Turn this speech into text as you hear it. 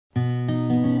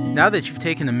Now that you've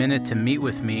taken a minute to meet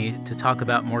with me to talk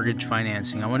about mortgage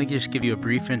financing, I want to just give you a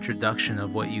brief introduction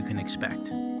of what you can expect.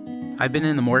 I've been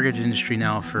in the mortgage industry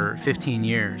now for 15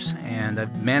 years, and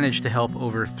I've managed to help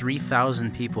over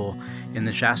 3,000 people in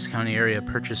the Shasta County area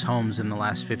purchase homes in the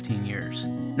last 15 years.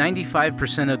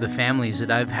 95% of the families that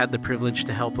I've had the privilege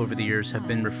to help over the years have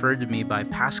been referred to me by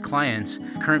past clients,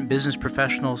 current business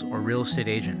professionals, or real estate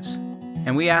agents.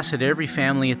 And we ask that every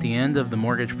family at the end of the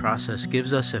mortgage process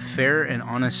gives us a fair and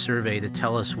honest survey to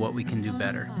tell us what we can do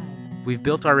better. We've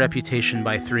built our reputation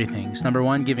by three things. Number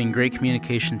one, giving great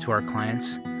communication to our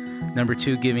clients. Number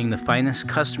two, giving the finest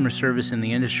customer service in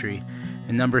the industry.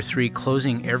 And number three,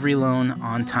 closing every loan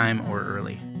on time or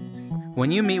early.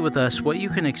 When you meet with us, what you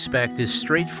can expect is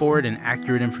straightforward and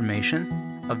accurate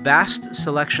information, a vast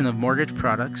selection of mortgage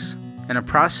products, and a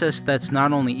process that's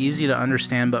not only easy to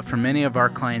understand, but from many of our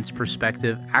clients'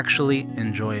 perspective, actually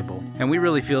enjoyable. And we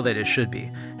really feel that it should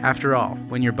be. After all,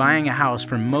 when you're buying a house,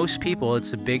 for most people,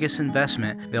 it's the biggest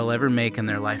investment they'll ever make in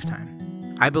their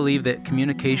lifetime. I believe that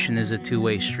communication is a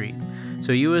two-way street.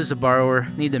 So you as a borrower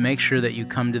need to make sure that you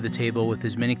come to the table with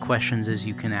as many questions as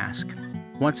you can ask.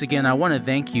 Once again, I want to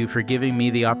thank you for giving me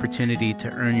the opportunity to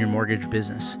earn your mortgage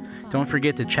business. Don't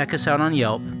forget to check us out on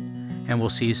Yelp, and we'll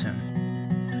see you soon.